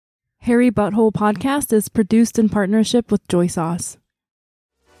Harry Butthole Podcast is produced in partnership with Joy Sauce.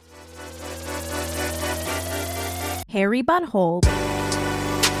 Harry Butthole.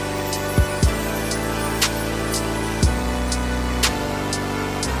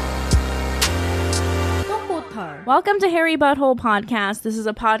 Welcome to Harry Butthole Podcast. This is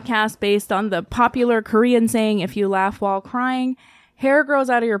a podcast based on the popular Korean saying, if you laugh while crying, hair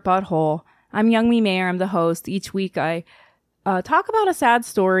grows out of your butthole. I'm Youngmi Mayer. I'm the host. Each week I talk about a sad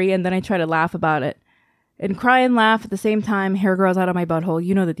story and then I try to laugh about it. And cry and laugh at the same time. Hair grows out of my butthole.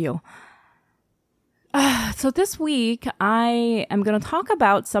 You know the deal. So this week I am going to talk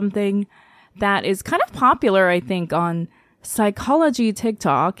about something that is kind of popular, I think, on psychology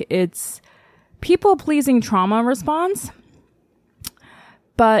TikTok. It's people-pleasing trauma response.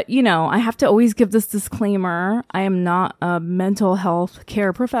 But, you know, I have to always give this disclaimer. I am not a mental health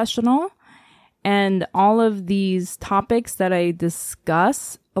care professional. And all of these topics that I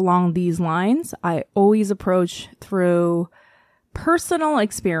discuss along these lines, I always approach through personal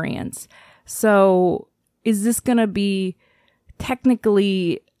experience. So is this going to be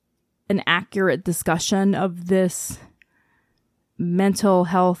technically an accurate discussion of this mental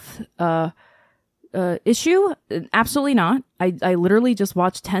health issue? Absolutely not. I literally just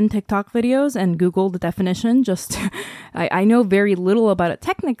watched 10 TikTok videos and Googled the definition. I know very little about it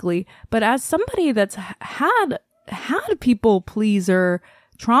technically, but as somebody that's had people pleaser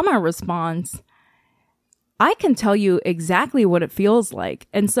trauma response, I can tell you exactly what it feels like.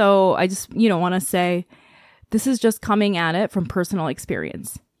 And so I just, want to say this is just coming at it from personal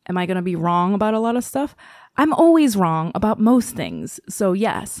experience. Am I going to be wrong about a lot of stuff? I'm always wrong about most things. So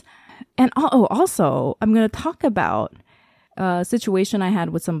yes. And also, I'm going to talk about a situation I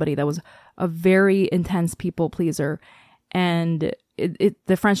had with somebody that was a very intense people pleaser. And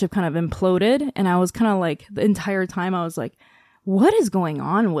the friendship kind of imploded. And I was kind of like, the entire time I was like, what is going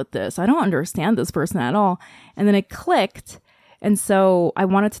on with this? I don't understand this person at all. And then it clicked. And so I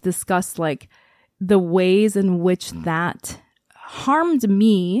wanted to discuss like the ways in which that harmed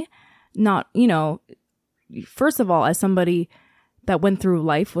me. Not, first of all, as somebody that went through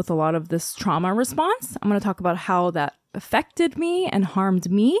life with a lot of this trauma response, I'm going to talk about how that affected me and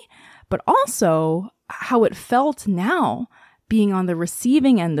harmed me, but also how it felt now being on the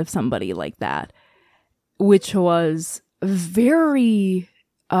receiving end of somebody like that, which was very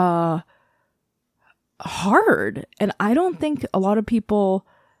hard. And I don't think a lot of people,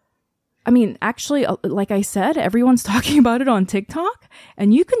 actually, like I said, everyone's talking about it on TikTok,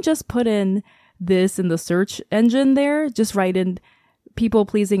 and you can just put in this in the search engine there, just write in people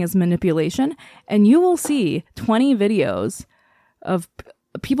pleasing is manipulation, and you will see 20 videos of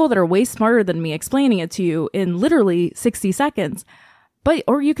people that are way smarter than me explaining it to you in literally 60 seconds.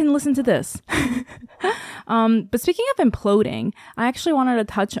 Or you can listen to this. But speaking of imploding, I actually wanted to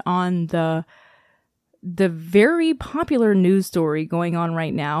touch on the very popular news story going on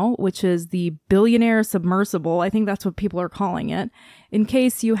right now, which is the billionaire submersible. I think that's what people are calling it. In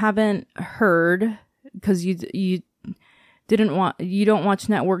case you haven't heard, because you don't watch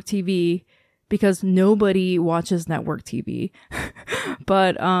network TV, because nobody watches network TV.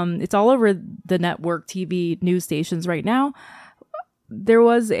 But it's all over the network TV news stations right now. There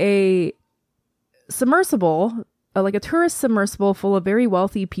was a submersible, like a tourist submersible full of very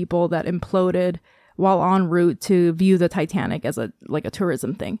wealthy people that imploded while en route to view the Titanic as a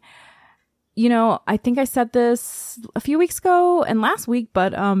tourism thing. I think I said this a few weeks ago and last week,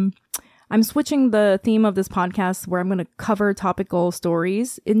 but I'm switching the theme of this podcast where I'm going to cover topical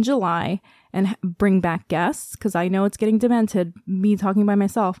stories in July and bring back guests, because I know it's getting demented, me talking by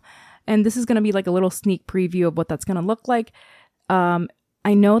myself. And this is going to be like a little sneak preview of what that's going to look like.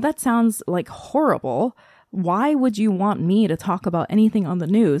 I know that sounds like horrible. Why would you want me to talk about anything on the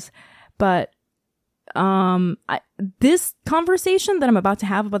news? But this conversation that I'm about to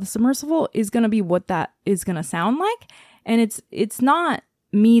have about the submersible is going to be what that is going to sound like. And it's not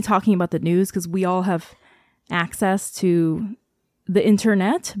me talking about the news, because we all have access to the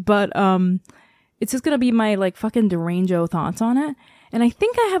internet, but it's just going to be my like fucking derango thoughts on it. And I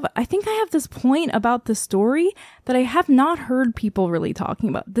think I have this point about the story that I have not heard people really talking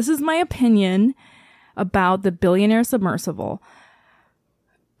about. This is my opinion about the billionaire submersible.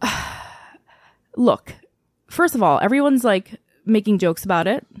 Look, first of all, everyone's like making jokes about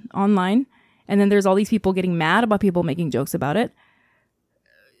it online. And then there's all these people getting mad about people making jokes about it.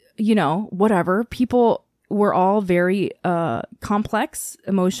 Whatever. People, we're all very complex,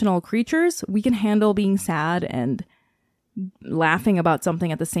 emotional creatures. We can handle being sad and laughing about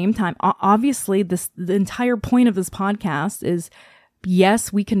something at the same time. Obviously, the entire point of this podcast is,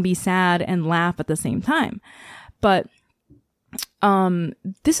 yes, we can be sad and laugh at the same time. But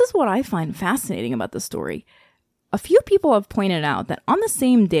This is what I find fascinating about the story. A few people have pointed out that on the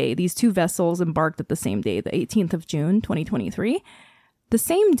same day, these two vessels embarked at the same day, the 18th of June, 2023. The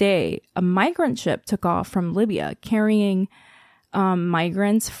same day, a migrant ship took off from Libya carrying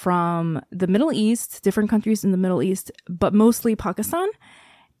migrants from the Middle East, different countries in the Middle East, but mostly Pakistan.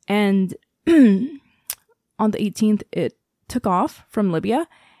 And on the 18th, it took off from Libya.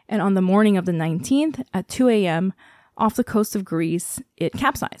 And on the morning of the 19th at 2 a.m., off the coast of Greece, it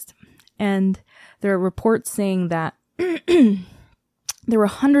capsized. And there are reports saying that there were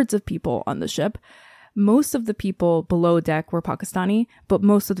hundreds of people on the ship. Most of the people below deck were Pakistani, but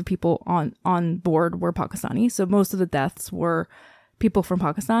most of the people on board were Pakistani. So most of the deaths were people from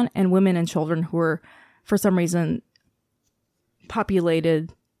Pakistan, and women and children who were, for some reason,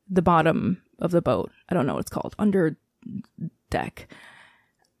 populated the bottom of the boat. I don't know what it's called, under deck.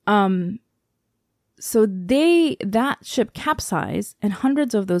 So that ship capsized, and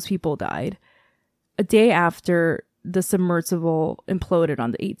hundreds of those people died a day after the submersible imploded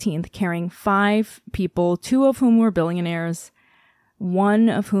on the 18th, carrying 5 people, 2 of whom were billionaires, 1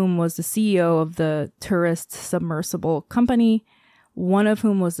 of whom was the CEO of the tourist submersible company, 1 of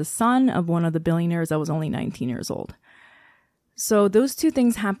whom was the son of one of the billionaires that was only 19 years old. So those 2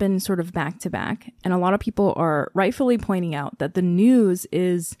 things happened sort of back to back, and a lot of people are rightfully pointing out that the news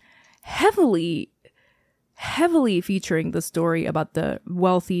is heavily featuring the story about the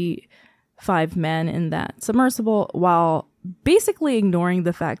wealthy 5 men in that submersible, while basically ignoring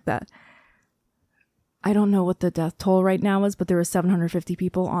the fact that, I don't know what the death toll right now is, but there were 750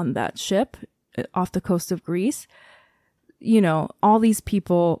 people on that ship off the coast of Greece. You know, all these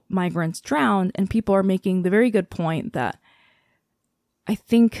people, migrants, drowned, and people are making the very good point that I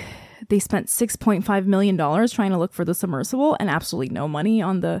think they spent $6.5 million trying to look for the submersible and absolutely no money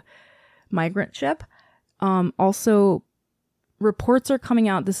on the migrant ship. Also, reports are coming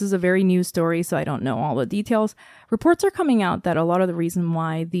out. This is a very new story, so I don't know all the details. Reports are coming out that a lot of the reason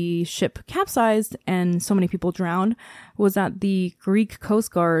why the ship capsized and so many people drowned was that the Greek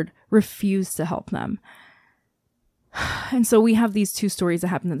Coast Guard refused to help them. And so we have these 2 stories that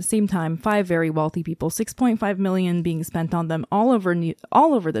happened at the same time. 5 very wealthy people, $6.5 million being spent on them all over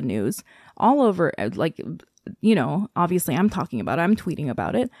the news, all over, like, you know, obviously I'm talking about it, I'm tweeting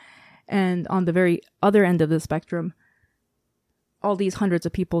about it. And on the very other end of the spectrum, all these hundreds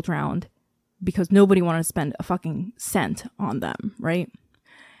of people drowned because nobody wanted to spend a fucking cent on them, right?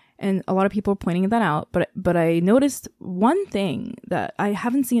 And a lot of people are pointing that out, but I noticed one thing that I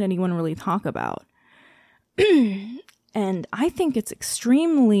haven't seen anyone really talk about. And I think it's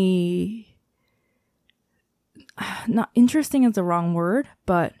extremely, not interesting is the wrong word,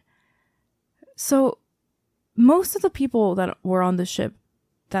 but so most of the people that were on the ship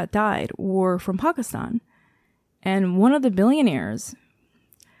that died were from Pakistan. And one of the billionaires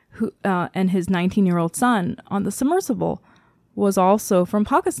who and his 19-year-old son on the submersible was also from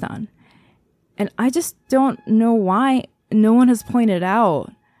Pakistan. And I just don't know why no one has pointed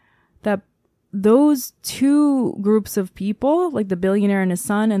out that those 2 groups of people, like the billionaire and his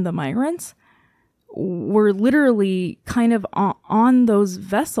son and the migrants, were literally kind of on those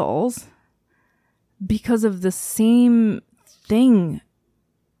vessels because of the same thing.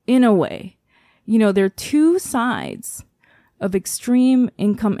 In a way, you know, they're 2 sides of extreme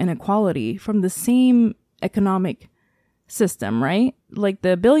income inequality from the same economic system, right? Like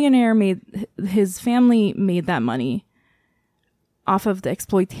the billionaire his family made that money off of the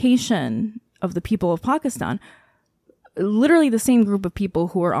exploitation of the people of Pakistan. Literally the same group of people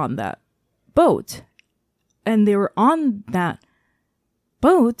who were on that boat. And they were on that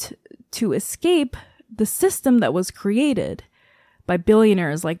boat to escape the system that was created by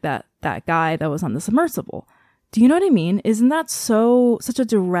billionaires like that guy that was on the submersible. Do you know what I mean? Isn't that such a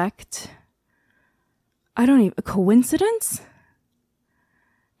direct, a coincidence?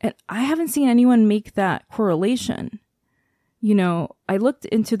 And I haven't seen anyone make that correlation. You know, I looked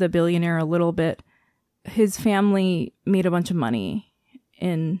into the billionaire a little bit. His family made a bunch of money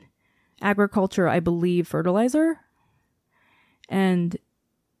in agriculture, I believe fertilizer. And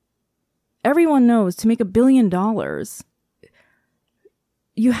everyone knows to make $1 billion,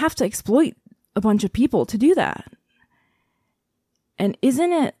 you have to exploit a bunch of people to do that. And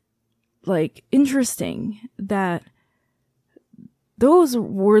isn't it like interesting that those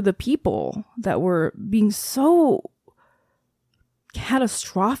were the people that were being so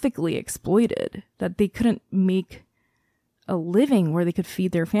catastrophically exploited that they couldn't make a living where they could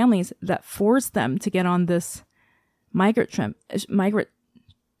feed their families, that forced them to get on this migrant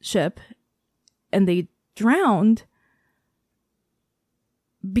ship, and they drowned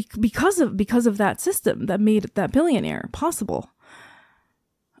because of that system that made that billionaire possible.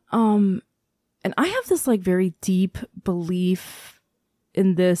 And I have this like very deep belief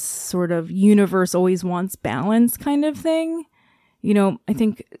in this sort of universe always wants balance kind of thing. You know, I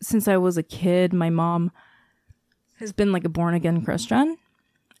think since I was a kid, my mom has been like a born again Christian,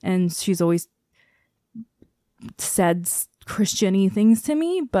 and she's always said Christian-y things to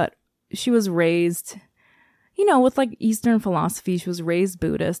me, but she was raised, you know, with like Eastern philosophy. She was raised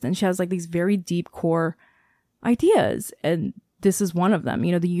Buddhist, and she has like these very deep core ideas. And this is one of them.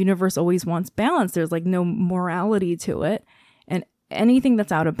 You know, the universe always wants balance. There's like no morality to it. And anything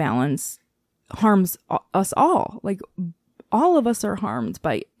that's out of balance harms us all. Like all of us are harmed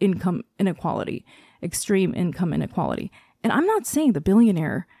by income inequality, extreme income inequality. And I'm not saying the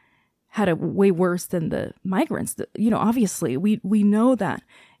billionaire had it way worse than the migrants. You know, obviously we know that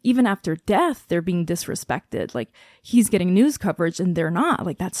even after death, they're being disrespected. Like he's getting news coverage and they're not.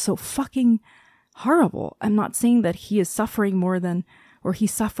 Like that's so fucking horrible. I'm not saying that he is suffering more than, or he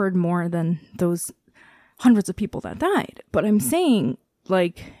suffered more than those hundreds of people that died. But I'm saying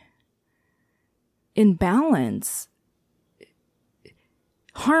like imbalance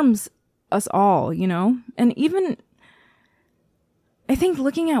harms us all, you know? And even I think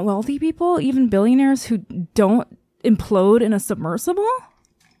looking at wealthy people, even billionaires who don't implode in a submersible,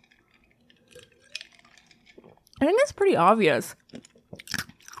 I think it's pretty obvious.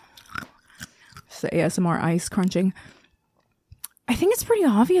 It's the ASMR ice crunching. I think it's pretty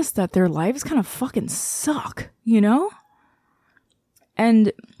obvious that their lives kind of fucking suck, you know?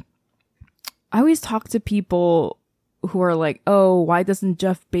 And I always talk to people who are like, oh, why doesn't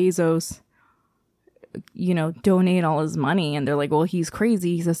Jeff Bezos, you know, donate all his money? And they're like, well, he's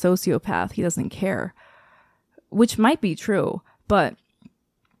crazy. He's a sociopath. He doesn't care. Which might be true. But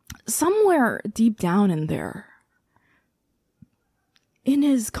somewhere deep down in there, in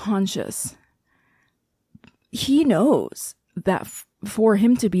his conscious, he knows that for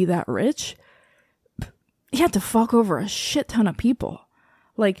him to be that rich, he had to fuck over a shit ton of people.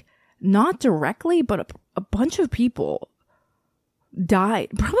 Like, not directly, but a bunch of people died,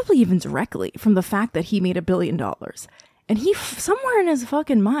 probably even directly, from the fact that he made $1 billion. And he, somewhere in his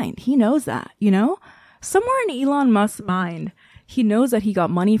fucking mind, he knows that, you know? Somewhere in Elon Musk's mind, he knows that he got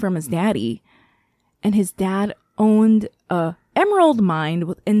money from his daddy, and his dad owned a emerald mine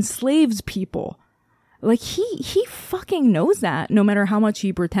with enslaved people. Like, he fucking knows that, no matter how much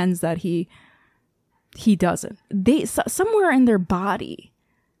he pretends that he doesn't. Somewhere in their body,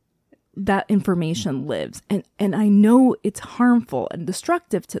 that information lives. And I know it's harmful and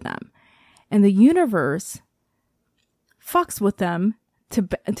destructive to them. And the universe fucks with them to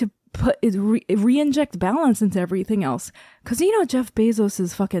put re-inject balance into everything else. Because, you know, Jeff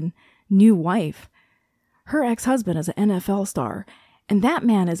Bezos' fucking new wife, her ex-husband is an NFL star. And that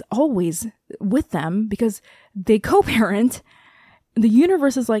man is always with them because they co-parent. The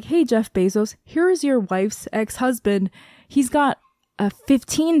universe is like, hey, Jeff Bezos, here's your wife's ex-husband. He's got a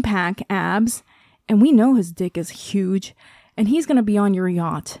 15-pack abs, and we know his dick is huge, and he's going to be on your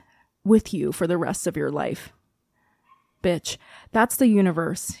yacht with you for the rest of your life. Bitch. That's the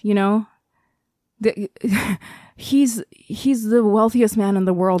universe, you know? He's the wealthiest man in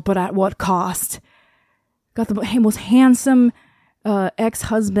the world, but at what cost? Got the most handsome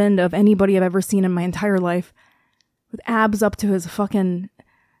ex-husband of anybody I've ever seen in my entire life, with abs up to his fucking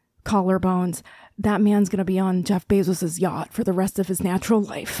collarbones. That man's gonna be on Jeff Bezos' yacht for the rest of his natural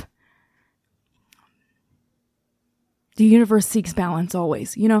life. The universe seeks balance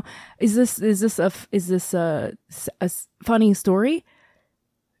always. You know, is this a funny story?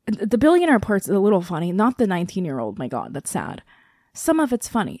 The billionaire part's a little funny, not the 19-year-old. My God, that's sad. Some of it's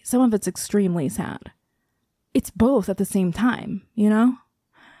funny. Some of it's extremely sad. It's both at the same time, you know?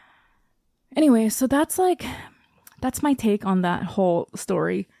 Anyway, so that's my take on that whole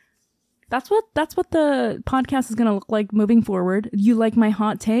story. That's what the podcast is going to look like moving forward. You like my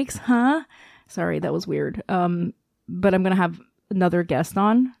hot takes, huh? Sorry, that was weird. But I'm going to have another guest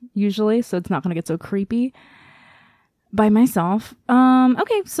on usually, so it's not going to get so creepy by myself.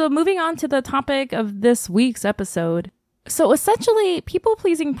 Okay, so moving on to the topic of this week's episode. So essentially,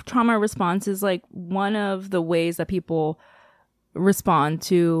 people-pleasing trauma response is like one of the ways that people respond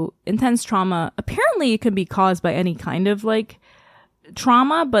to intense trauma. Apparently, it can be caused by any kind of like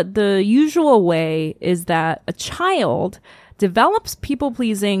trauma, but the usual way is that a child develops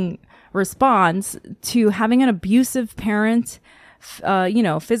people-pleasing response to having an abusive parent,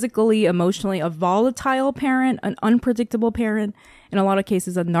 physically, emotionally, a volatile parent, an unpredictable parent, in a lot of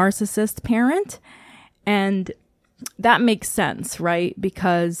cases, a narcissist parent. And that makes sense, right?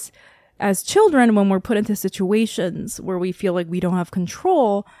 Because as children, when we're put into situations where we feel like we don't have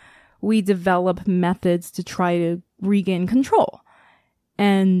control, we develop methods to try to regain control.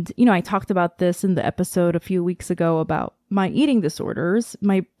 And, you know, I talked about this in the episode a few weeks ago about my eating disorders.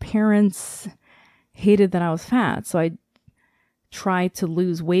 My parents hated that I was fat, so I tried to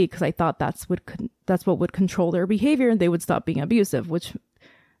lose weight because I thought that's what would control their behavior and they would stop being abusive, which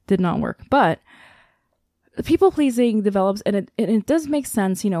did not work. But people pleasing develops, and it does make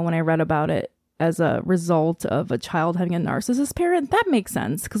sense, you know, when I read about it as a result of a child having a narcissist parent. That makes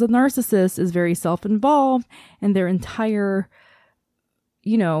sense because a narcissist is very self-involved and their entire,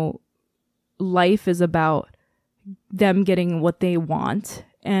 you know, life is about them getting what they want.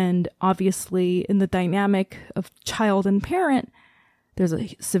 And obviously in the dynamic of child and parent, there's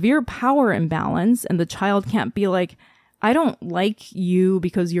a severe power imbalance, and the child can't be like, I don't like you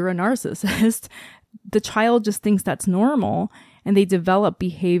because you're a narcissist. The child just thinks that's normal, and they develop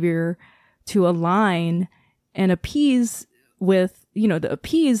behavior to align and appease with, you know,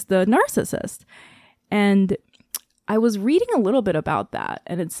 appease the narcissist. And I was reading a little bit about that,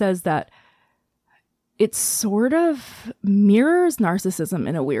 and it says that it sort of mirrors narcissism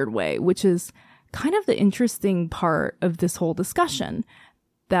in a weird way, which is kind of the interesting part of this whole discussion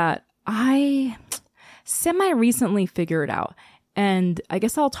that I semi-recently figured out. And I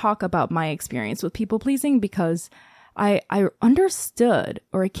guess I'll talk about my experience with people pleasing because I understood,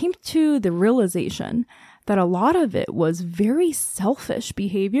 or I came to the realization that a lot of it was very selfish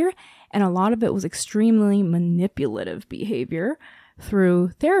behavior and a lot of it was extremely manipulative behavior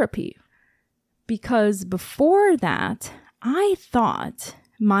through therapy. Because before that, I thought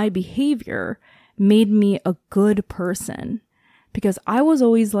my behavior made me a good person, because I was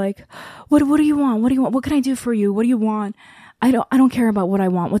always like, what do you want? What do you want? What can I do for you? What do you want? I don't care about what I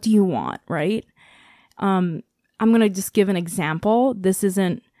want. What do you want? Right? I'm going to just give an example. This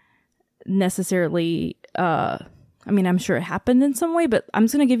isn't necessarily, I mean, I'm sure it happened in some way, but I'm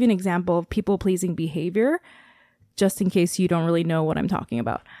just going to give you an example of people pleasing behavior just in case you don't really know what I'm talking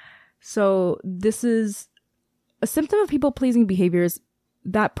about. So this is a symptom of people pleasing behaviors.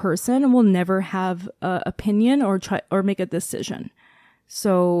 That person will never have an opinion or try or make a decision.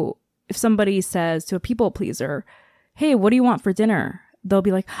 So if somebody says to a people pleaser, hey, what do you want for dinner? They'll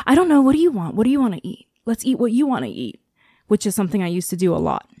be like, I don't know. What do you want? What do you want to eat? Let's eat what you want to eat, which is something I used to do a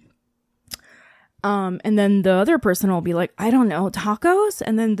lot. And then the other person will be like, I don't know, tacos?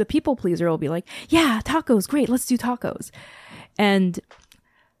 And then the people pleaser will be like, yeah, tacos, great, let's do tacos. And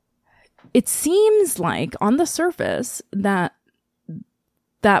it seems like on the surface that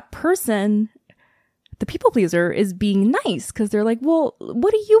person, the people pleaser, is being nice because they're like, well,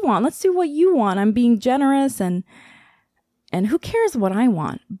 what do you want? Let's do what you want. I'm being generous and who cares what I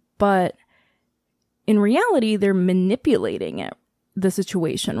want? But in reality, they're manipulating the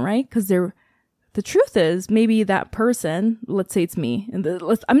situation, right? Because the truth is, maybe that person, let's say it's me, and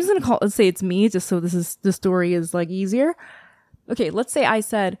I'm just going to let's say it's me, just so the story is like easier. Okay, let's say I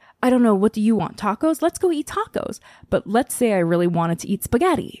said, I don't know, what do you want? Tacos? Let's go eat tacos. But let's say I really wanted to eat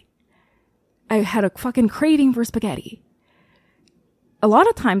spaghetti. I had a fucking craving for spaghetti. A lot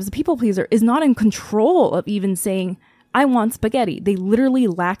of times the people pleaser is not in control of even saying, I want spaghetti. They literally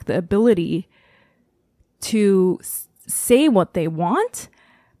lack the ability to say what they want.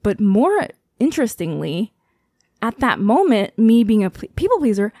 But more interestingly, at that moment, me being a people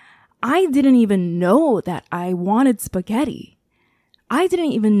pleaser, I didn't even know that I wanted spaghetti. I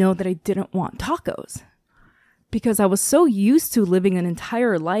didn't even know that I didn't want tacos because I was so used to living an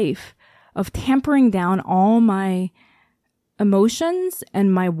entire life of tampering down all my emotions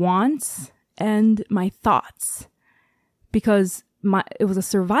and my wants and my thoughts, because it was a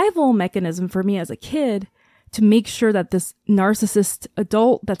survival mechanism for me as a kid to make sure that this narcissist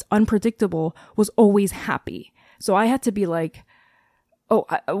adult that's unpredictable was always happy. So I had to be like, oh,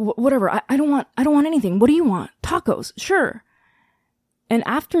 whatever. I don't want anything. What do you want? Tacos. Sure. And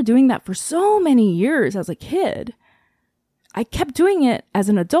after doing that for so many years as a kid, I kept doing it as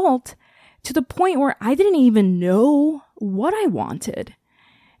an adult to the point where I didn't even know what I wanted.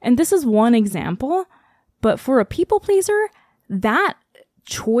 And this is one example, but for a people pleaser, that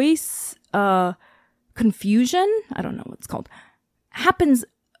choice, confusion, I don't know what it's called, happens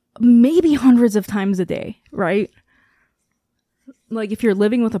maybe hundreds of times a day, right? Like if you're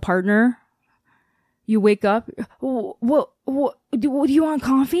living with a partner, you wake up, what do you want?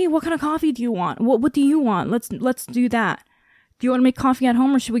 Coffee? What kind of coffee do you want? What do you want? Let's do that. Do you want to make coffee at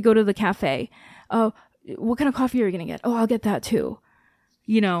home or should we go to the cafe? What kind of coffee are you going to get? Oh, I'll get that too.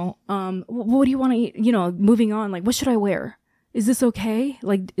 You know, what do you want to eat? You know, moving on, like, what should I wear? Is this okay?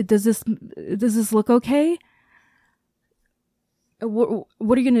 Like, does this look okay?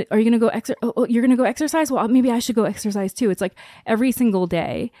 what are you gonna go you're gonna go exercise? Well, maybe I should go exercise too. It's like every single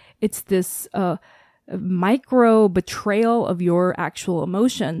day, it's this micro betrayal of your actual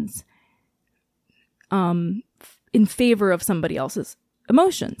emotions in favor of somebody else's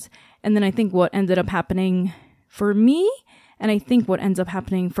emotions. And then I think what ended up happening for me, and I think what ends up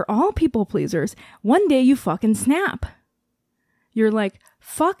happening for all people pleasers, one day you fucking snap. You're like,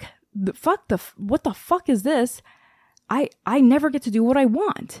 what the fuck is this? I never get to do what I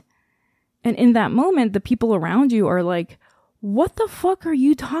want. And in that moment, the people around you are like, what the fuck are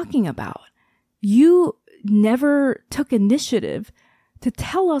you talking about? You never took initiative to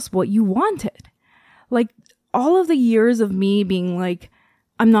tell us what you wanted. Like, all of the years of me being like,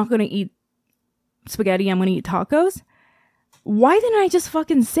 I'm not going to eat spaghetti, I'm going to eat tacos. Why didn't I just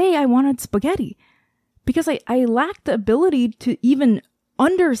fucking say I wanted spaghetti? Because I lacked the ability to even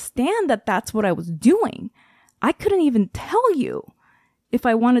understand that that's what I was doing. I couldn't even tell you if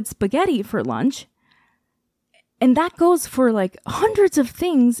I wanted spaghetti for lunch. And that goes for like hundreds of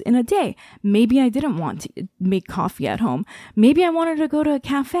things in a day. Maybe I didn't want to make coffee at home. Maybe I wanted to go to a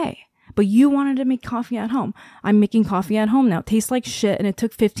cafe, but you wanted to make coffee at home. I'm making coffee at home now. It tastes like shit and it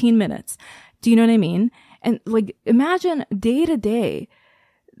took 15 minutes. Do you know what I mean? And like, imagine day to day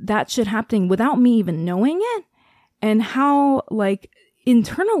that shit happening without me even knowing it, and how like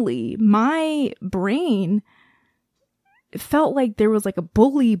internally my brain felt like there was like a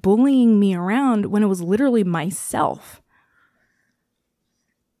bullying me around when it was literally myself.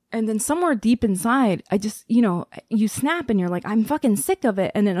 And then somewhere deep inside, I just, you snap and you're like, I'm fucking sick of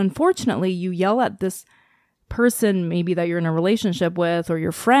it. And then unfortunately you yell at this person maybe that you're in a relationship with, or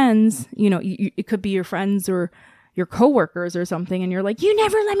your friends, it could be your friends or your coworkers or something. And you're like, you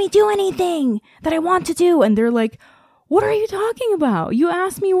never let me do anything that I want to do. And they're like, what are you talking about? You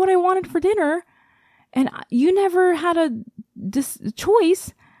asked me what I wanted for dinner, and you never had a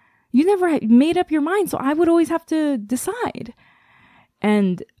choice. You never made up your mind. So I would always have to decide.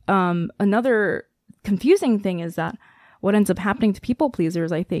 And another confusing thing is that what ends up happening to people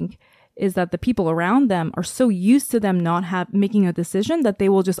pleasers, I think, is that the people around them are so used to them not making a decision that they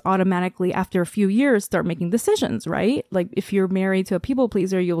will just automatically, after a few years, start making decisions, right? Like if you're married to a people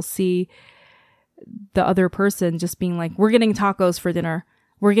pleaser, you'll see the other person just being like, we're getting tacos for dinner.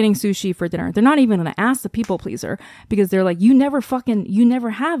 We're getting sushi for dinner. They're not even going to ask the people pleaser, because they're like, you never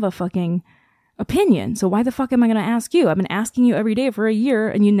have a fucking opinion. So why the fuck am I going to ask you? I've been asking you every day for a year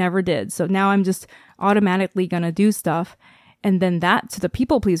and you never did. So now I'm just automatically going to do stuff. And then that to the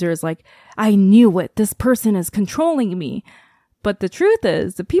people pleaser is like, I knew it. This person is controlling me. But the truth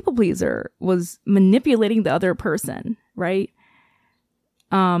is the people pleaser was manipulating the other person, right?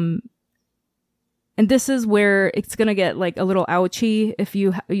 And this is where it's going to get like a little ouchy if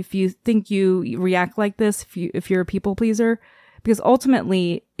you think you react like this, if you're a people pleaser, because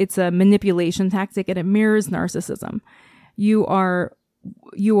ultimately it's a manipulation tactic and it mirrors narcissism. You are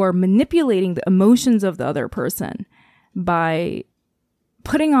manipulating the emotions of the other person by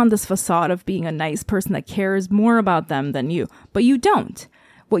putting on this facade of being a nice person that cares more about them than you, but you don't.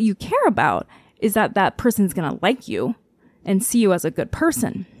 What you care about is that person's going to like you and see you as a good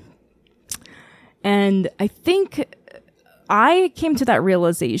person. And I think I came to that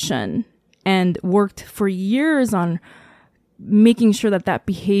realization and worked for years on making sure that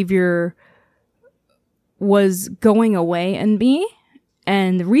behavior was going away in me.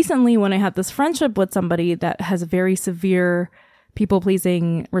 And recently, when I had this friendship with somebody that has a very severe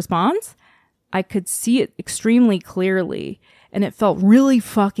people-pleasing response, I could see it extremely clearly, and it felt really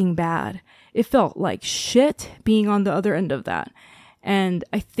fucking bad. It felt like shit being on the other end of that. And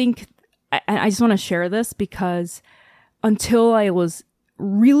I think I just want to share this because until I was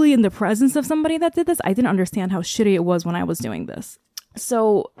really in the presence of somebody that did this, I didn't understand how shitty it was when I was doing this.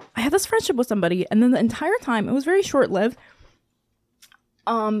 So I had this friendship with somebody, and then the entire time, it was very short-lived.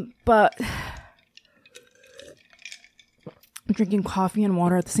 But I'm drinking coffee and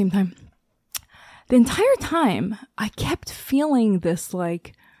water at the same time. The entire time, I kept feeling this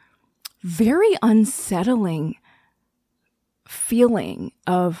like very unsettling feeling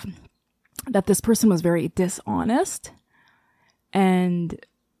of that this person was very dishonest, and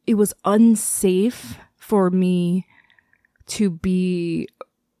it was unsafe for me to be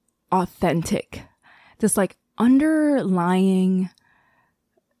authentic. This like underlying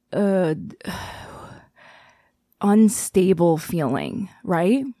unstable feeling,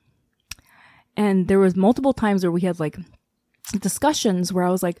 right? And there was multiple times where we had like discussions where I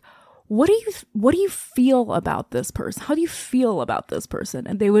was like, what do you feel about this person? How do you feel about this person?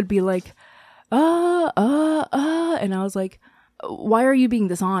 And they would be like, and I was like, why are you being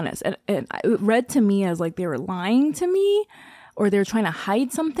dishonest? And it read to me as like they were lying to me, or they're trying to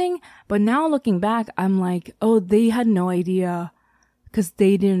hide something. But now looking back, I'm like, oh, they had no idea because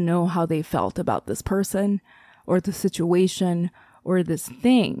they didn't know how they felt about this person or the situation or this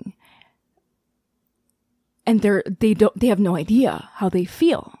thing. And they have no idea how they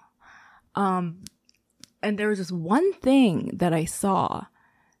feel. And there was just one thing that I saw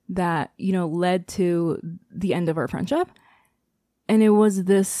that, led to the end of our friendship. And it was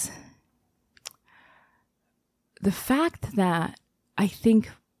the fact that I think,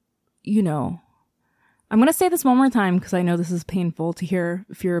 I'm going to say this one more time because I know this is painful to hear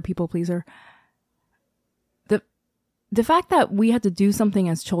if you're a people pleaser. The fact that we had to do something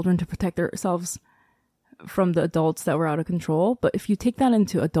as children to protect ourselves from the adults that were out of control. But if you take that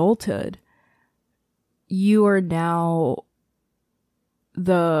into adulthood, you are now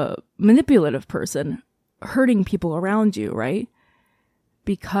the manipulative person hurting people around you, right?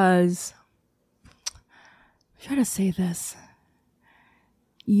 Because, I'm trying to say this,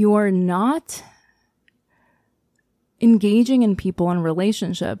 you're not engaging in people and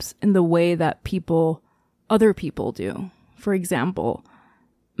relationships in the way that other people do. For example,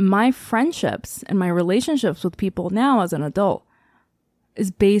 my friendships and my relationships with people now as an adult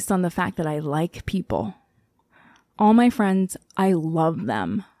is based on the fact that I like people. All my friends, I love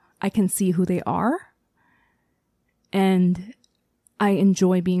them. I can see who they are. And I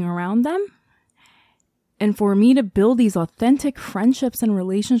enjoy being around them. And for me to build these authentic friendships and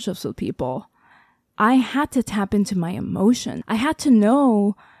relationships with people, I had to tap into my emotion. I had to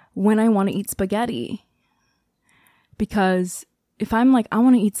know when I want to eat spaghetti. Because if I'm like, I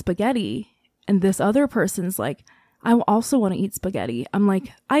want to eat spaghetti, and this other person's like, I also want to eat spaghetti, I'm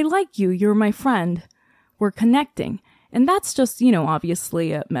like, I like you. You're my friend. We're connecting. And that's just,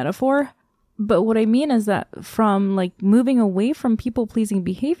 obviously a metaphor. But what I mean is that from like moving away from people-pleasing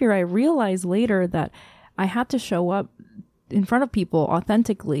behavior, I realized later that I had to show up in front of people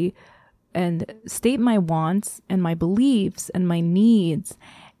authentically and state my wants and my beliefs and my needs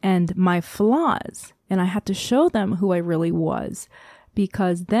and my flaws. And I had to show them who I really was,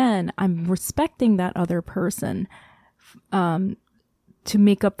 because then I'm respecting that other person to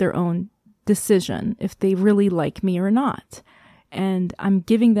make up their own decision if they really like me or not. And I'm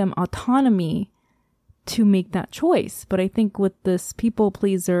giving them autonomy to make that choice. But I think with this people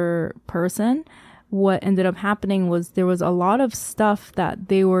pleaser person, what ended up happening was there was a lot of stuff that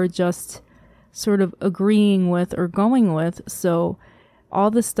they were just sort of agreeing with or going with. So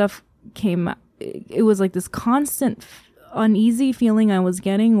all this stuff it was like this constant uneasy feeling I was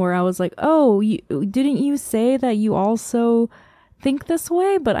getting where I was like, oh, didn't you say that you also think this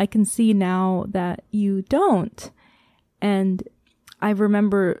way? But I can see now that you don't. And I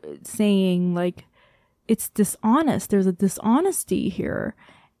remember saying like, it's dishonest. There's a dishonesty here.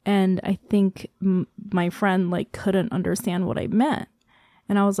 And I think my friend like couldn't understand what I meant.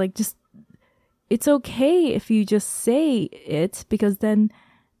 And I was like, it's okay if you just say it, because then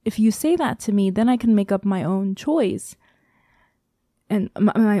if you say that to me, then I can make up my own choice and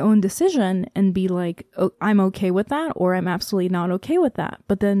my own decision and be like, oh, I'm okay with that, or I'm absolutely not okay with that.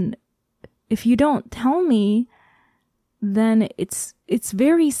 But then if you don't tell me, then it's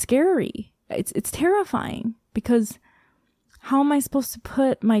very scary. It's terrifying, because how am I supposed to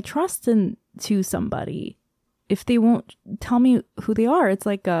put my trust into somebody if they won't tell me who they are? It's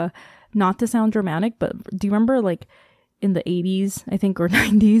like not to sound dramatic, but do you remember like in the 80s, I think, or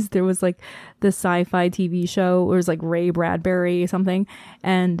 90s, there was like this sci-fi TV show. It was like Ray Bradbury or something.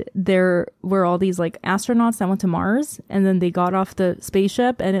 And there were all these like astronauts that went to Mars, and then they got off the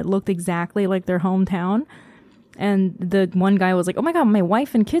spaceship and it looked exactly like their hometown. And the one guy was like, oh my God, my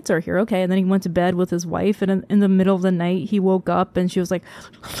wife and kids are here. Okay. And then he went to bed with his wife, and in the middle of the night, he woke up and she was like,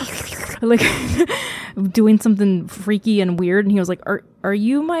 like doing something freaky and weird. And he was like, are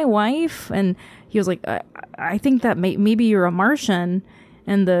you my wife? And he was like, I think that maybe you're a Martian.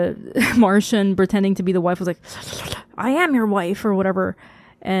 And the Martian pretending to be the wife was like, I am your wife, or whatever.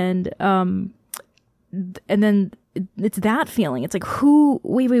 And then it's that feeling. It's like,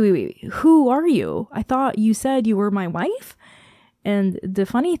 wait, who are you? I thought you said you were my wife. And the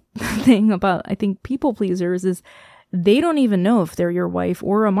funny thing about, I think, people pleasers is they don't even know if they're your wife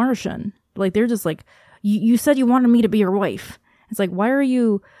or a Martian. Like, they're just like, you said you wanted me to be your wife. It's like, why are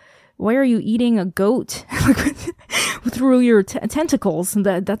you eating a goat through your tentacles?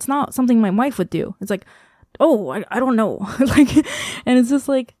 That's not something my wife would do. It's like, oh, I don't know. Like, and it's just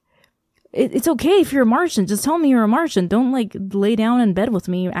like, it's okay if you're a Martian. Just tell me you're a Martian. Don't like lay down in bed with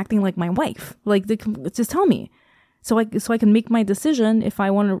me acting like my wife. Like, just tell me, so I can make my decision if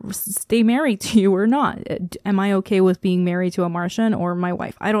I want to stay married to you or not. Am I okay with being married to a Martian or my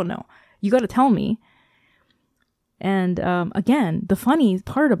wife? I don't know. You got to tell me. And again, the funny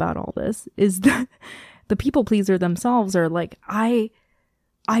part about all this is that the people pleaser themselves are like, I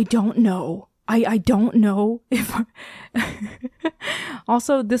don't know. I don't know if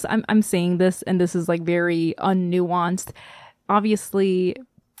also this I'm saying this, and this is like very unnuanced. Obviously,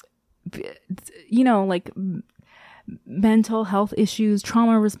 you know, like mental health issues,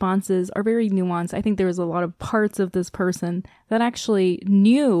 trauma responses are very nuanced. I think there was a lot of parts of this person that actually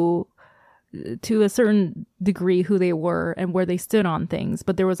knew to a certain degree who they were and where they stood on things,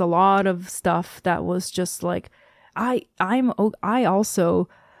 but there was a lot of stuff that was just like, I also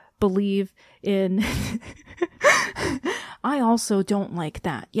believe in I also don't like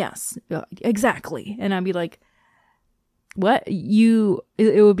that. Yes, exactly. And I'd be like, what? It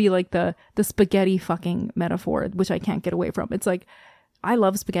would be like the spaghetti fucking metaphor, which I can't get away from. It's like, I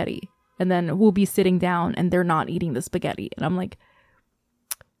love spaghetti, and then we'll be sitting down and they're not eating the spaghetti, and I'm like,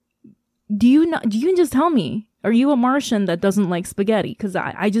 do you just tell me, are you a Martian that doesn't like spaghetti? Because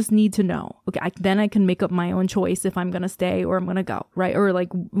I just need to know. Okay, then I can make up my own choice if I'm gonna stay or I'm gonna go, right? Or like,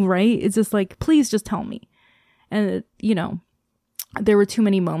 right? It's just like, please just tell me. And you know, there were too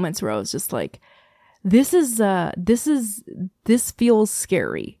many moments where I was just like, this feels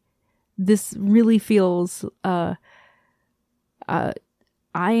scary. This really feels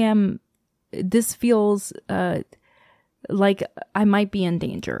this feels like I might be in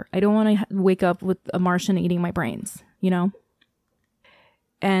danger. I don't want to wake up with a Martian eating my brains, you know?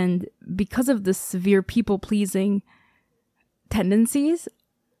 And because of the severe people-pleasing tendencies,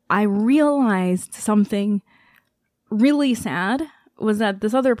 I realized something really sad was that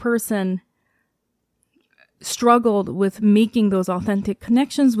this other person struggled with making those authentic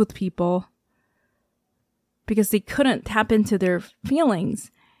connections with people because they couldn't tap into their feelings.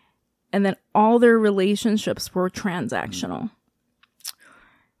 And then all their relationships were transactional.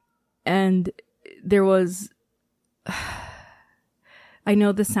 And there was, I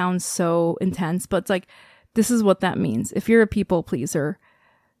know this sounds so intense, but it's like, this is what that means. If you're a people pleaser,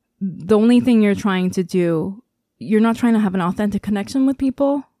 the only thing you're trying to do, you're not trying to have an authentic connection with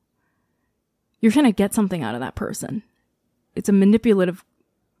people. You're trying to get something out of that person. It's a manipulative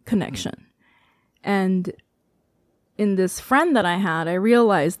connection. And in this friend that I had, I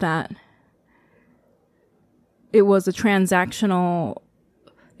realized that it was a transactional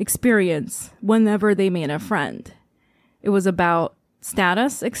experience whenever they made a friend. It was about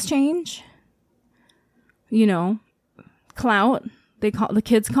status exchange, you know, clout, the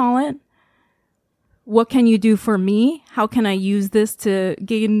kids call it. What can you do for me? How can I use this to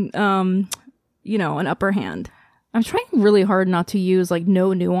gain, you know, an upper hand? I'm trying really hard not to use like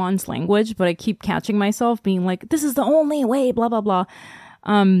no nuance language, but I keep catching myself being like, this is the only way, blah, blah, blah.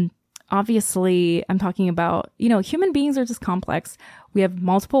 Obviously, I'm talking about, you know, human beings are just complex. We have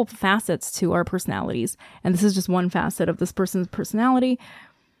multiple facets to our personalities, and this is just one facet of this person's personality.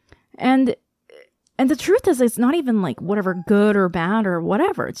 And the truth is, it's not even like whatever good or bad or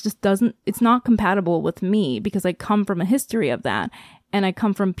whatever. It's just it's not compatible with me because I come from a history of that. And I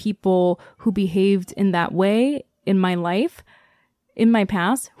come from people who behaved in that way in my life, in my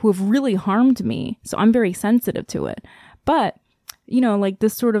past, who have really harmed me. So I'm very sensitive to it. But, you know, like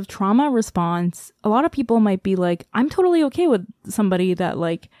this sort of trauma response, a lot of people might be like, I'm totally okay with somebody that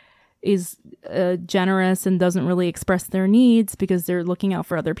like is generous and doesn't really express their needs because they're looking out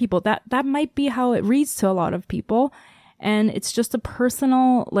for other people. That might be how it reads to a lot of people. And it's just a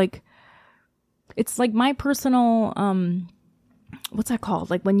personal, like, it's like my personal, what's that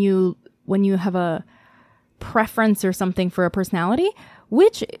called? Like when you have a preference or something for a personality,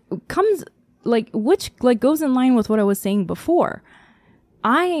 which goes in line with what I was saying before.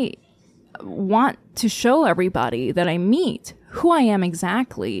 I want to show everybody that I meet who I am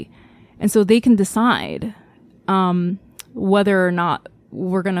exactly. And so they can decide, whether or not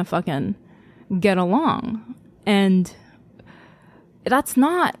we're going to fucking get along. And that's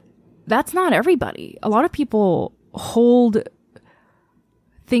not everybody. A lot of people hold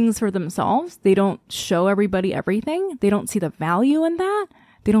things for themselves. They don't show everybody everything. They don't see the value in that.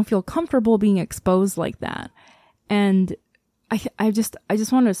 They don't feel comfortable being exposed like that. And I just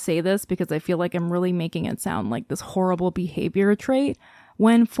want to say this because I feel like I'm really making it sound like this horrible behavior trait,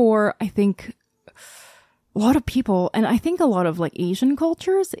 when for, I think, a lot of people, and I think a lot of like Asian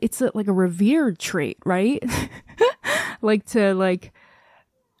cultures, it's like a revered trait, right? to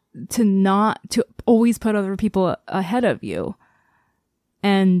always put other people ahead of you.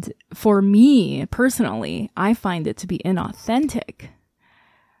 And for me personally, I find it to be inauthentic,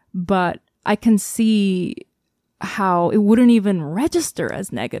 but I can see how it wouldn't even register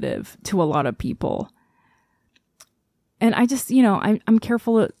as negative to a lot of people. And I just, you know, I'm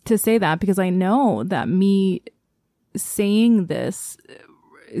careful to say that because I know that me saying this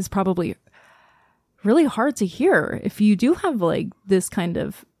is probably really hard to hear if you do have like this kind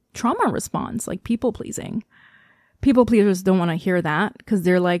of trauma response, like people pleasing. People pleasers don't want to hear that because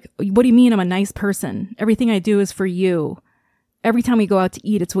they're like, what do you mean I'm a nice person? Everything I do is for you. Every time we go out to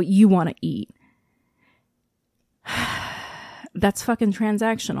eat, it's what you want to eat. That's fucking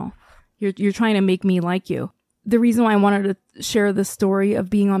transactional. You're trying to make me like you. The reason why I wanted to share the story of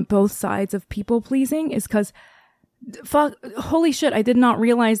being on both sides of people pleasing is because holy shit, I did not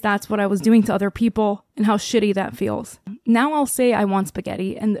realize that's what I was doing to other people and how shitty that feels. Now I'll say I want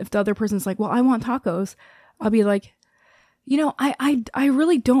spaghetti, and if the other person's like, well, I want tacos, I'll be like, you know, I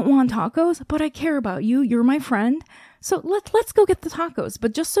really don't want tacos, but I care about you. You're my friend. So let's go get the tacos.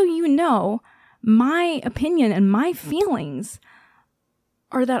 But just so you know, my opinion and my feelings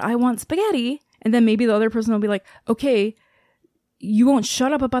are that I want spaghetti. And then maybe the other person will be like, okay, you won't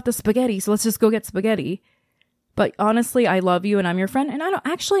shut up about the spaghetti, so let's just go get spaghetti. But honestly, I love you and I'm your friend. And I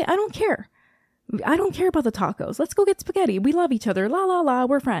don't care. I don't care about the tacos. Let's go get spaghetti. We love each other. La, la, la.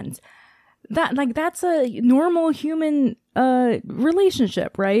 We're friends. That's a normal human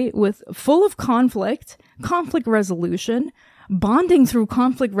relationship, right? With full of conflict resolution, bonding through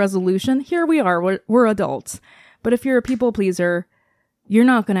conflict resolution. Here we are. We're adults. But if you're a people pleaser, you're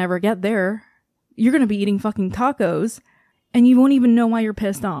not going to ever get there. You're going to be eating fucking tacos and you won't even know why you're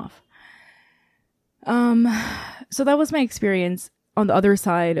pissed off. So that was my experience on the other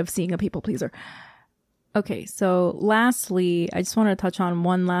side of seeing a people pleaser. Okay, so lastly, I just want to touch on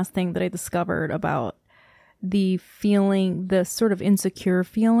one last thing that I discovered about the feeling, the sort of insecure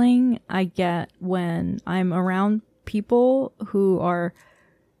feeling I get when I'm around people who are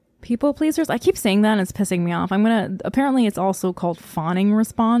people pleasers. I keep saying that and it's pissing me off. Apparently it's also called fawning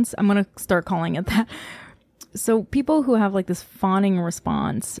response. I'm going to start calling it that. So people who have like this fawning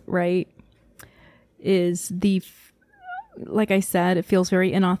response, right, is like I said, it feels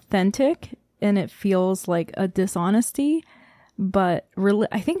very inauthentic. And it feels like a dishonesty, but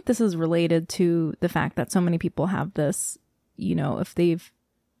I think this is related to the fact that so many people have this, you know, if they've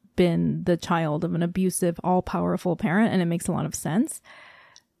been the child of an abusive, all-powerful parent, and it makes a lot of sense.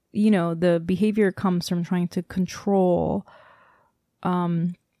 You know, the behavior comes from trying to control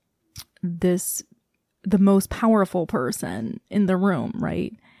the most powerful person in the room,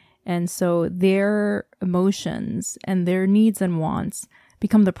 right? And so their emotions and their needs and wants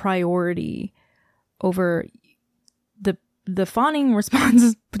become the priority over the fawning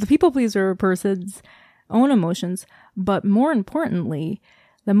responses, the people pleaser person's own emotions. But more importantly,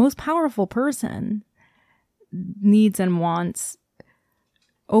 the most powerful person needs and wants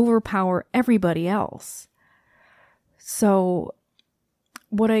overpower everybody else. So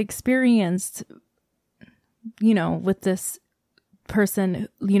what I experienced, you know, with this person,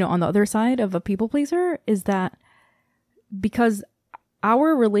 you know, on the other side of a people pleaser is that because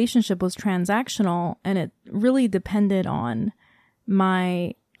our relationship was transactional and it really depended on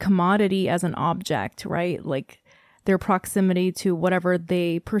my commodity as an object, right? Like their proximity to whatever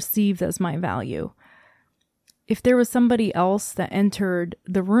they perceived as my value. If there was somebody else that entered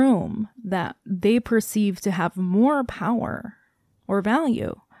the room that they perceived to have more power or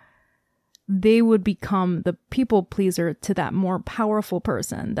value, they would become the people pleaser to that more powerful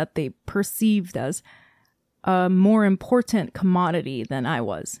person that they perceived as a more important commodity than I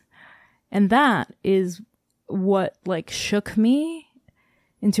was. And that is what like shook me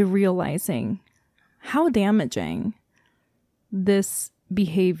into realizing how damaging this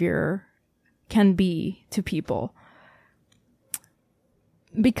behavior can be to people.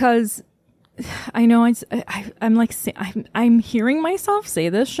 Because I know I'm hearing myself say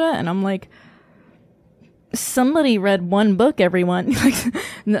this shit and I'm like, somebody read one book, everyone.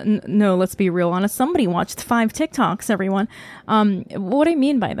 No, let's be real honest. Somebody watched 5 TikToks, everyone. What I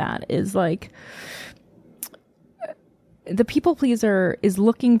mean by that is like the people pleaser is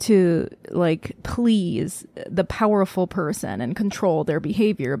looking to like please the powerful person and control their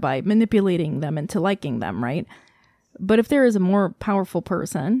behavior by manipulating them into liking them, right? But if there is a more powerful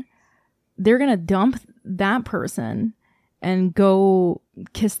person, they're going to dump that person and go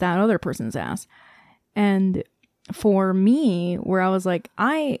kiss that other person's ass. And for me, where I was like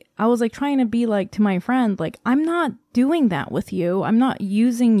trying to be like to my friend, like, I'm not doing that with you. I'm not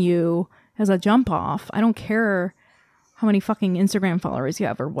using you as a jump off. I don't care how many fucking Instagram followers you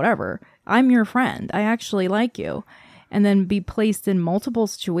have or whatever. I'm your friend. I actually like you. And then be placed in multiple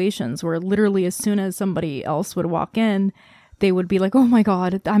situations where literally as soon as somebody else would walk in, they would be like, oh my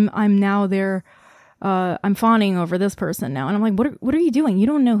God, I'm now there. I'm fawning over this person now. And I'm like, what are you doing? You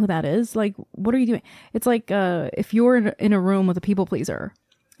don't know who that is. Like, what are you doing? It's like, if you're in a room with a people pleaser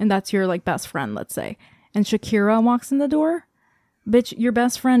and that's your like best friend, let's say, and Shakira walks in the door, bitch, your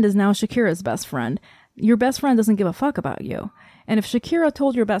best friend is now Shakira's best friend. Your best friend doesn't give a fuck about you. And if Shakira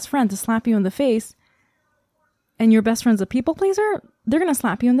told your best friend to slap you in the face and your best friend's a people pleaser, they're going to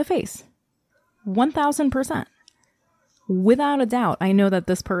slap you in the face. 1000%. Without a doubt, I know that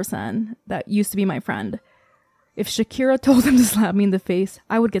this person that used to be my friend, if Shakira told him to slap me in the face,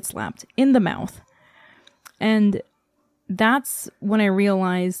 I would get slapped in the mouth. And that's when I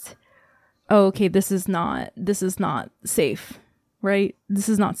realized, oh, okay, this is not safe, right? This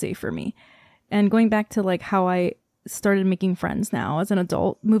is not safe for me. And going back to like how I started making friends now as an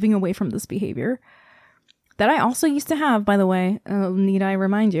adult, moving away from this behavior that I also used to have, by the way, need I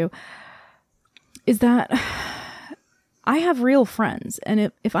remind you, is that I have real friends.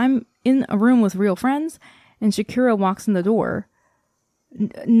 And if I'm in a room with real friends and Shakira walks in the door,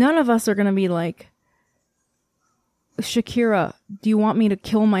 none of us are going to be like, Shakira, do you want me to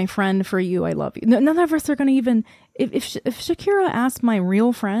kill my friend for you? I love you. None of us are going to even, if Shakira asked my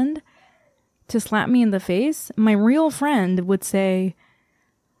real friend to slap me in the face, my real friend would say,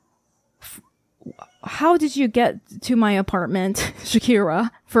 how did you get to my apartment,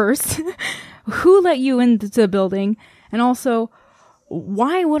 Shakira, first? Who let you into the building? And also,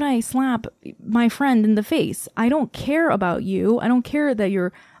 why would I slap my friend in the face? I don't care about you. I don't care that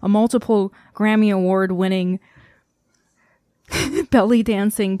you're a multiple Grammy Award winning belly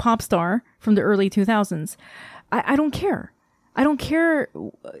dancing pop star from the early 2000s. I don't care. I don't care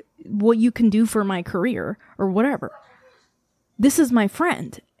what you can do for my career or whatever. This is my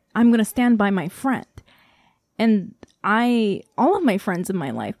friend. I'm going to stand by my friend. And all of my friends in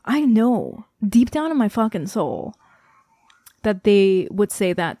my life, I know deep down in my fucking soul that they would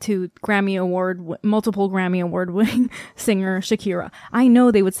say that to multiple Grammy Award winning singer Shakira. I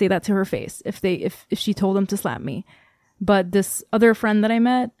know they would say that to her face if she told them to slap me. But this other friend that I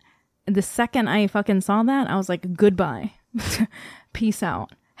met, the second I fucking saw that, I was like, goodbye. Peace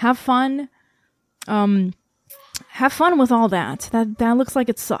out. Have fun. Have fun with all that. That looks like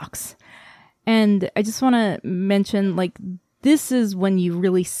it sucks. And I just want to mention, like, this is when you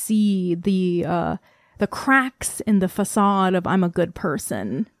really see the cracks in the facade of I'm a good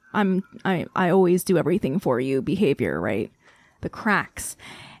person. I always do everything for you behavior, right? The cracks.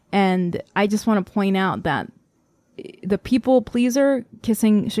 And I just want to point out that the people pleaser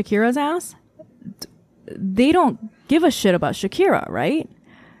kissing Shakira's ass, they don't give a shit about Shakira, right?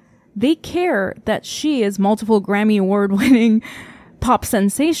 They care that she is multiple Grammy Award winning pop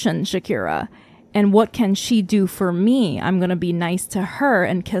sensation Shakira. And what can she do for me? I'm going to be nice to her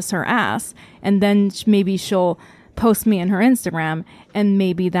and kiss her ass. And then maybe she'll post me in her Instagram and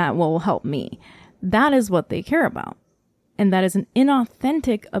maybe that will help me. That is what they care about. And that is an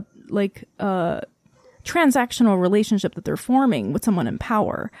inauthentic, transactional relationship that they're forming with someone in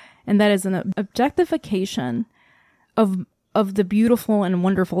power. And that is an objectification of the beautiful and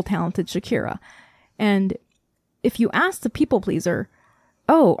wonderful, talented Shakira. And if you ask the people pleaser,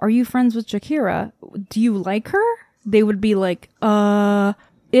 oh, are you friends with Shakira? Do you like her? They would be like,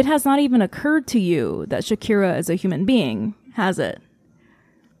 it has not even occurred to you that Shakira is a human being, has it?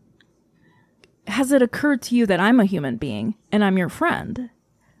 Has it occurred to you that I'm a human being and I'm your friend?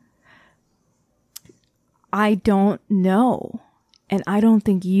 I don't know. And I don't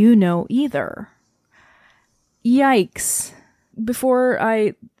think you know either. Yikes. Before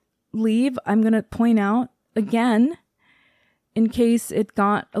I leave, I'm going to point out again, in case it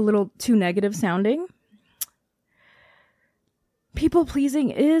got a little too negative sounding, people pleasing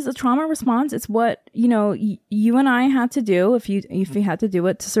is a trauma response. It's what, you and I had to do if you had to do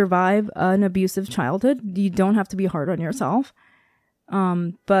it to survive an abusive childhood. You don't have to be hard on yourself.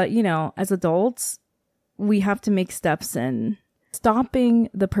 But, as adults, we have to make steps in stopping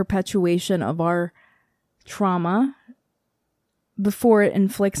the perpetuation of our trauma before it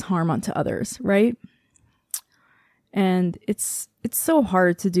inflicts harm onto others, right? And it's so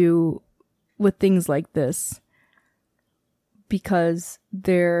hard to do with things like this because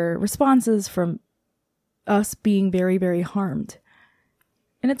they're responses from us being very, very harmed.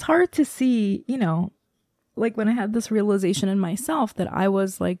 And it's hard to see, like when I had this realization in myself that I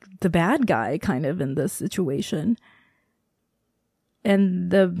was like the bad guy kind of in this situation. And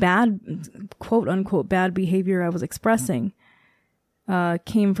the bad, quote unquote, bad behavior I was expressing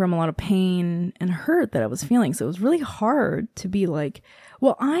came from a lot of pain and hurt that I was feeling. So it was really hard to be like,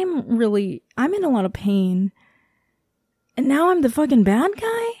 well, I'm in a lot of pain and now I'm the fucking bad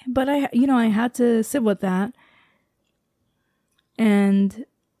guy. But I had to sit with that. And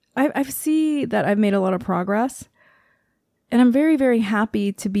I see that I've made a lot of progress and I'm very, very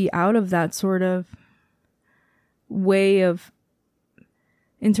happy to be out of that sort of way of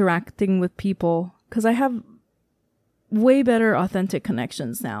interacting with people because I have way better authentic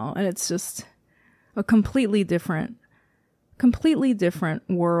connections now, and it's just a completely different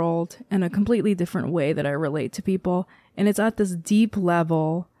world and a completely different way that I relate to people, and it's at this deep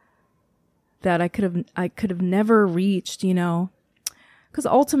level that I could have never reached, you know, because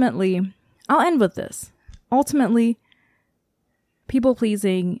ultimately, I'll end with this. Ultimately, people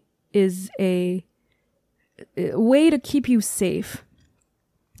pleasing is a way to keep you safe,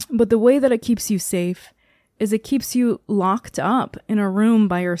 but the way that it keeps you safe is it keeps you locked up in a room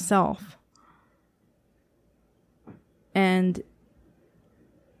by yourself. And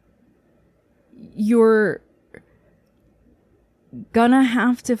you're gonna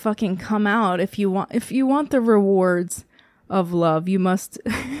have to fucking come out if you want the rewards of love. You must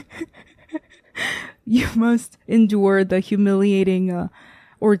you must endure the humiliating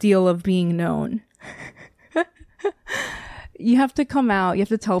ordeal of being known. You have to come out. You have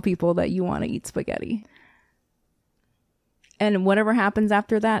to tell people that you want to eat spaghetti. And whatever happens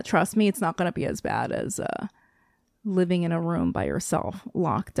after that, trust me, it's not going to be as bad as living in a room by yourself,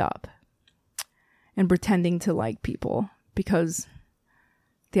 locked up, and pretending to like people because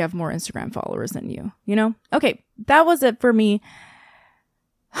they have more Instagram followers than you, you know? Okay, that was it for me.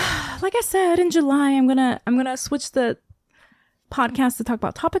 Like I said, in July, I'm gonna switch the podcast to talk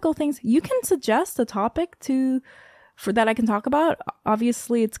about topical things. You can suggest a topic for that I can talk about.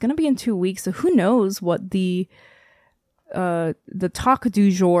 Obviously, it's gonna be in 2 weeks, so who knows what the talk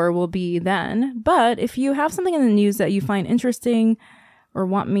du jour will be then. But if you have something in the news that you find interesting or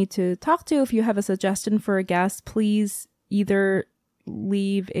want me to talk to, if you have a suggestion for a guest, please either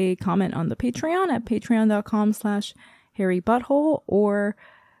leave a comment on the Patreon at patreon.com/harrybutthole, or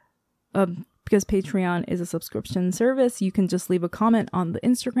because Patreon is a subscription service, you can just leave a comment on the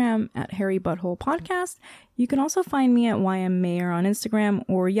Instagram at Harry Butthole Podcast. You can also find me at YM Mayer on Instagram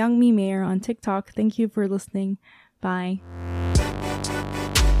or Youngmi Mayer on TikTok. Thank you for listening. Bye.